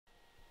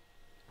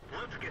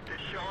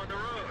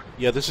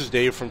Yeah, this is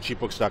Dave from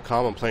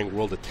cheapbooks.com. I'm playing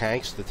World of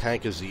Tanks. The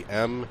tank is the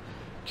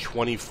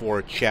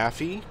M24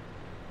 Chaffee.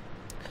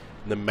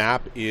 The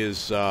map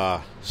is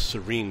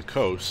Serene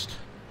Coast.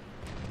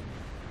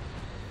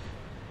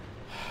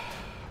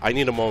 I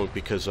need a moment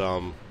because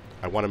I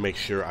want to make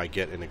sure I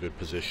get in a good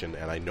position,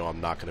 and I know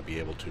I'm not going to be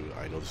able to.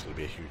 I know this is going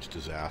to be a huge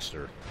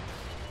disaster.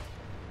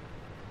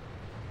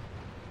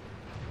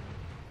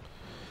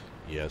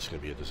 Yeah, it's going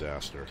to be a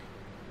disaster.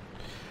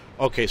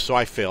 Okay, so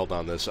I failed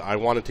on this. I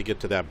wanted to get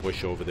to that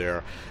bush over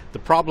there. The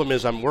problem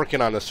is I'm working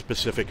on a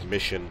specific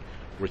mission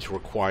which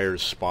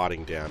requires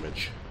spotting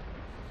damage.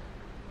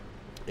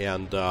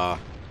 And I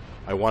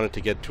wanted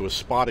to get to a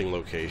spotting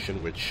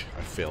location, which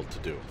I failed to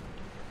do.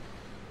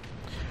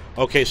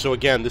 Okay, so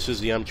again, this is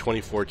the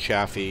M24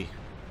 Chaffee.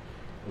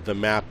 The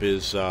map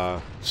is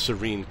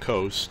Serene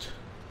Coast.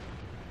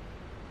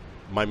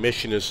 My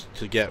mission is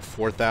to get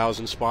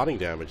 4,000 spotting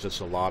damage. That's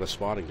a lot of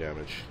spotting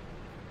damage.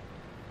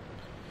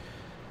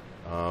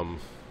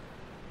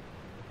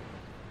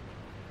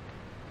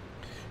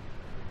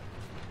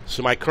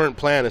 So my current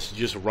plan is to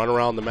just run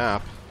around the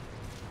map,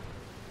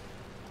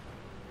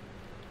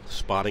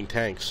 spotting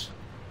tanks.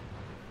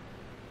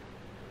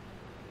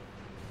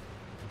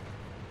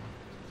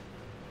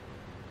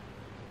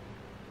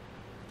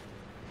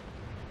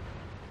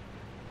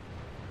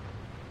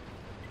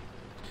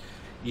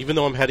 Even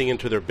though I'm heading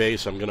into their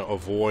base, I'm going to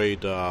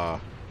avoid, I'm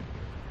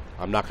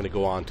not going to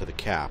go on to the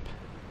cap.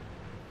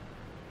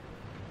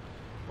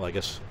 Well, I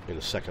guess in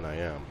a second I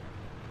am.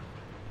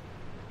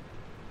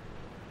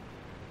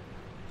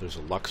 There's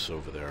a Lux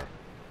over there.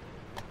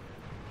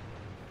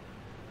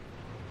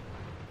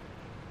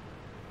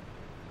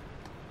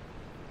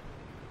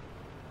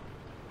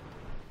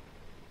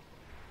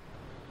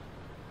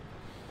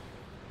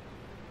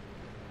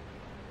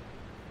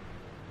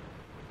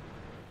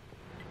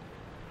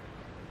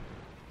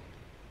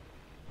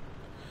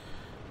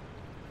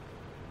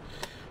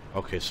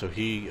 Okay, so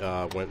he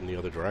went in the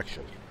other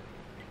direction.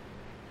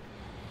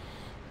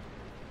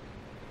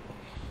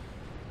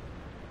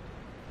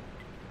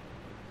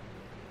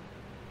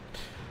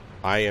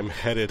 I am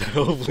headed.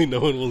 Hopefully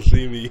no one will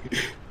see me.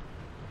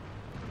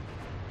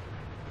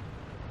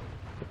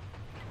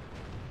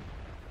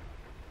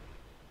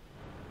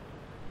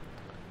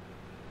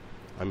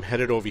 I'm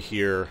headed over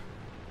here.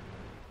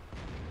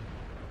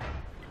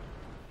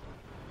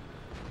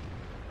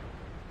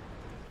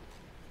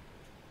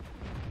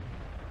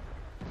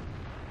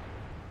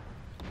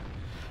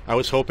 I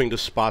was hoping to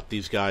spot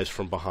these guys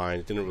from behind.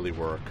 It didn't really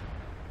work.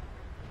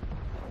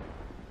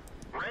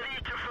 Ready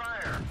to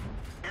fire.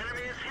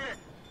 Enemy is hit.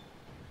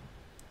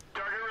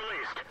 Target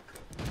released.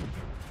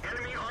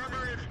 Enemy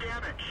armor is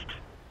damaged.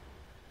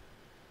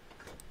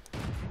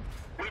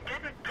 We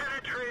didn't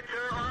penetrate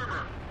their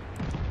armor.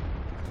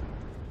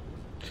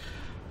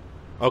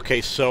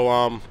 Okay,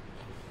 so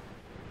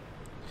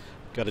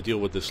got to deal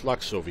with this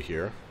Lux over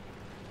here.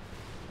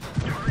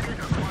 Target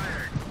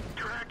acquired.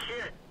 Track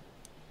hit.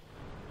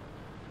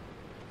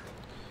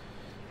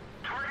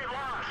 Target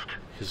lost.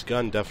 His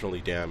gun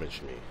definitely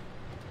damaged me.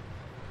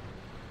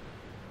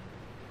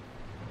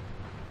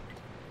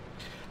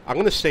 I'm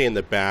going to stay in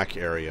the back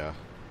area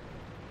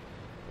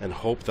and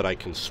hope that I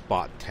can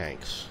spot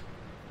tanks.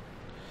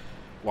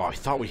 Wow, I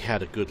thought we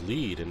had a good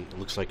lead, and it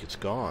looks like it's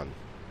gone.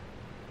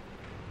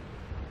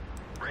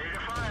 Ready to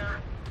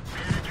fire.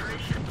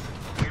 Penetration.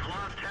 We've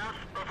lost half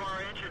of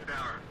our engine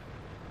power.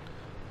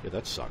 Yeah,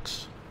 that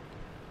sucks.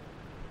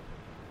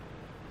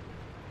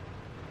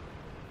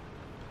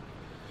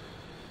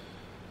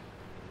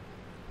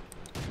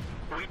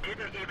 We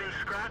didn't even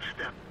scratch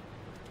them.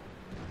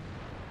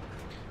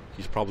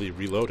 He's probably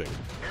reloading.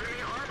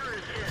 Enemy armor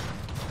is hit.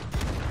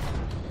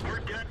 We're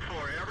dead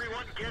for.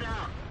 Everyone get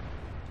out.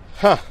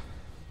 Huh.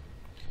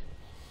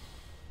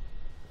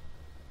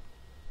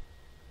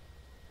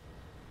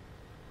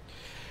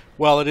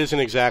 Well, it isn't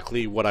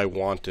exactly what I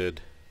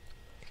wanted.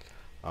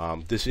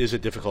 This is a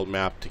difficult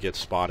map to get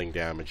spotting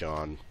damage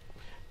on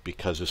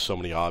because there's so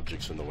many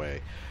objects in the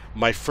way.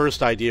 My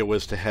first idea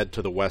was to head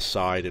to the west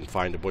side and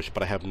find a bush,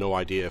 but I have no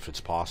idea if it's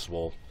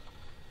possible.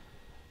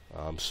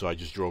 So I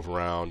just drove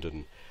around,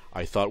 and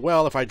I thought,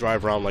 well, if I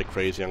drive around like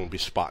crazy, I'm going to be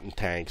spotting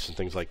tanks and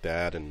things like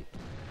that. And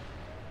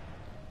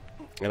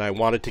I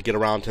wanted to get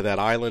around to that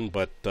island,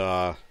 but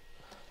the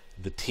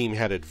team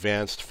had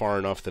advanced far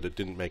enough that it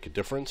didn't make a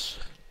difference.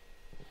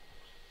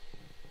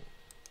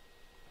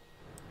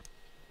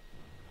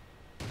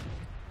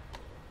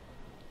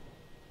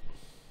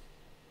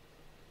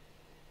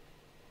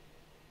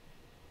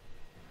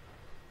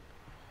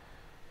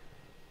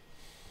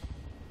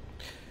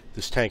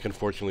 This tank,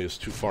 unfortunately, is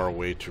too far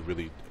away to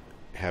really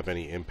have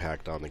any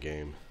impact on the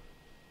game.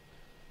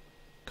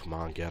 Come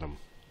on, get him.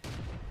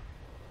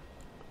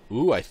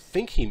 Ooh, I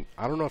think he...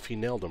 I don't know if he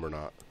nailed him or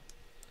not.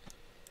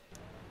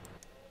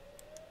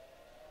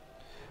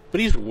 But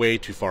he's way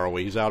too far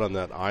away. He's out on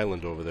that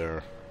island over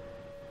there.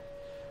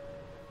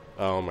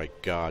 Oh my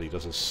god, he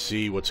doesn't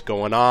see what's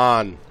going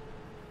on.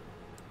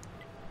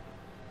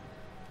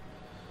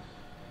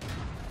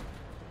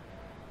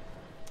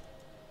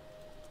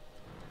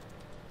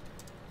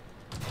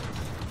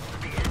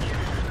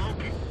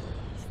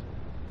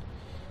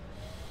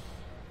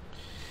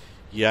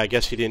 Yeah, I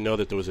guess he didn't know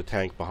that there was a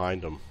tank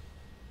behind him.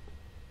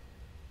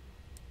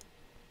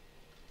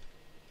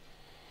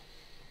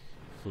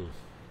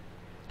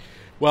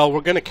 Well,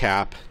 we're going to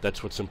cap.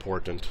 That's what's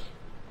important.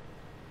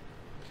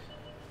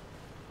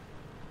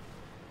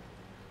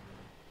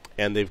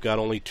 And they've got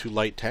only 2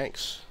 light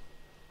tanks.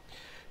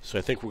 So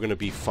I think we're going to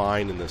be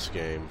fine in this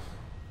game.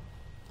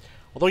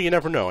 Although you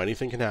never know.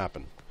 Anything can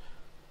happen.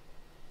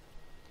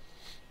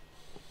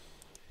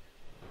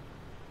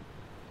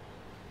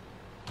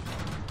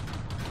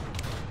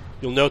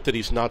 You'll note that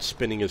he's not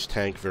spinning his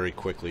tank very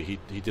quickly.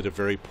 He did a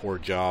very poor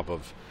job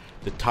of...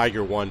 The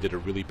Tiger 1 did a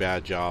really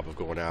bad job of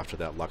going after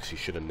that Lux. He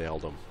should have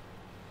nailed him.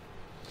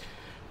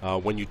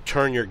 When you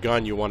turn your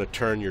gun, you want to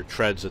turn your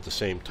treads at the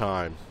same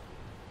time.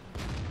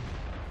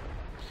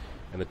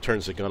 And it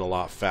turns the gun a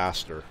lot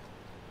faster.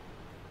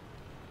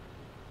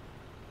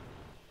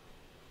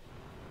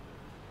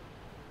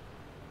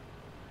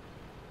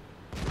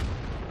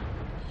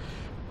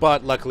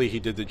 But luckily he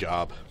did the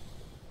job.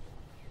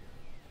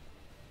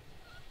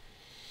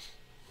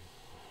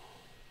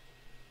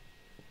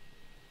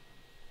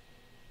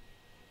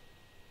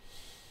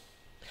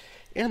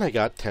 And I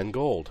got 10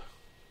 gold.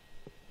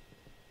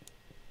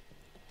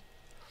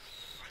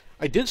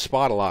 I did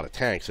spot a lot of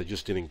tanks. I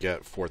just didn't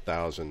get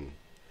 4,000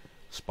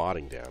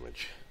 spotting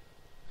damage.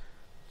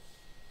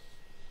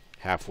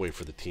 Halfway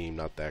for the team,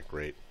 not that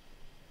great.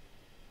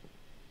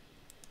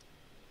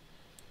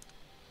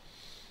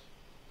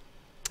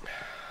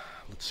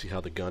 Let's see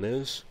how the gun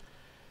is.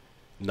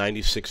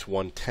 96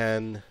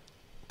 110.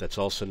 That's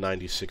also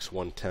 96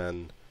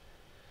 110.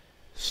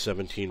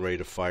 17 rate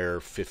of fire,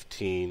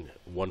 15,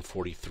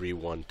 143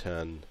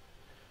 110,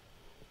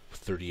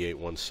 38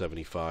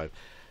 175.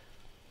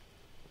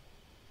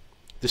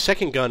 The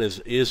second gun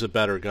is a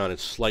better gun.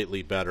 It's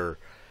slightly better.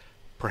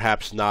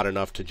 Perhaps not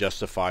enough to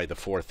justify the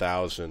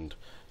 4,000.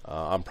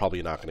 I'm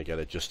probably not going to get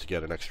it just to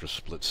get an extra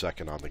split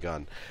second on the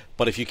gun.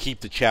 But if you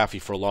keep the Chaffee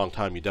for a long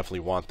time, you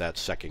definitely want that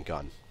second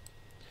gun.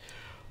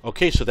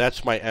 Okay, so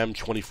that's my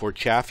M24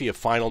 Chaffee. A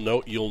final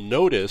note, you'll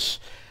notice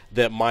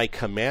that my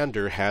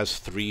commander has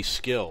 3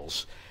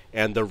 skills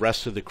and the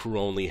rest of the crew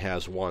only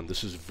has 1.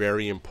 This is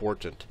very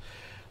important.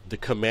 The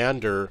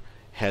commander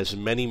has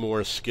many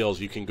more skills.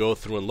 You can go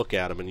through and look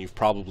at them, and you've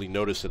probably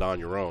noticed it on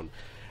your own.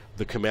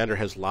 The commander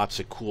has lots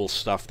of cool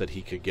stuff that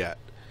he could get.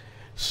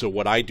 So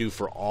what I do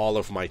for all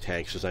of my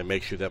tanks is I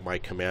make sure that my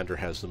commander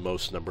has the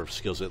most number of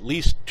skills, at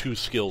least 2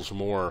 skills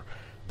more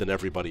than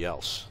everybody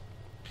else.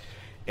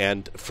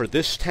 And for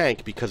this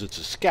tank, because it's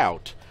a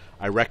scout,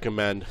 I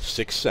recommend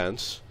 6th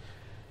Sense,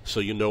 so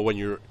you know when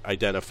you're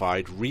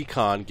identified.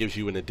 Recon gives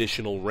you an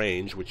additional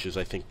range, which is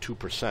I think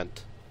 2%.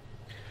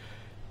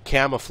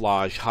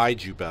 Camouflage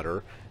hides you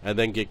better, and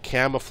then get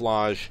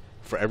camouflage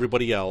for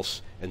everybody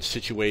else, and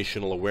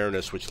situational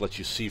awareness, which lets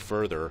you see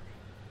further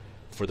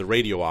for the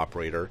radio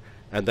operator,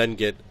 and then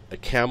get a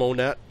camo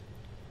net,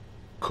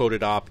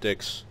 coated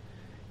optics,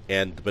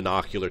 and the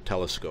binocular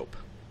telescope.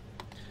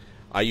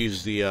 I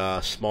use the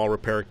small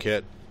repair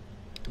kit,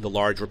 the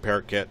large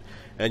repair kit,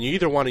 and you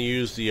either want to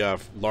use the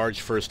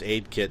large first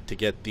aid kit to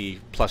get the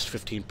plus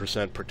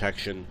 15%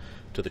 protection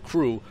to the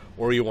crew,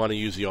 or you want to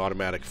use the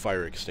automatic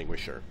fire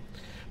extinguisher.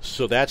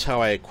 So that's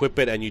how I equip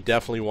it, and you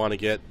definitely want to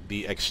get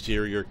the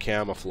exterior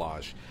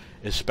camouflage,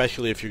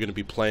 especially if you're going to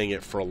be playing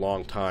it for a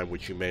long time,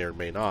 which you may or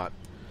may not.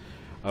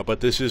 But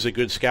this is a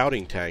good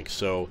scouting tank,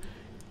 so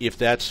if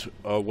that's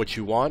what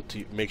you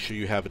want, make sure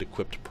you have it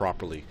equipped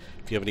properly.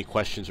 If you have any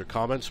questions or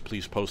comments,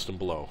 please post them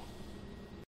below.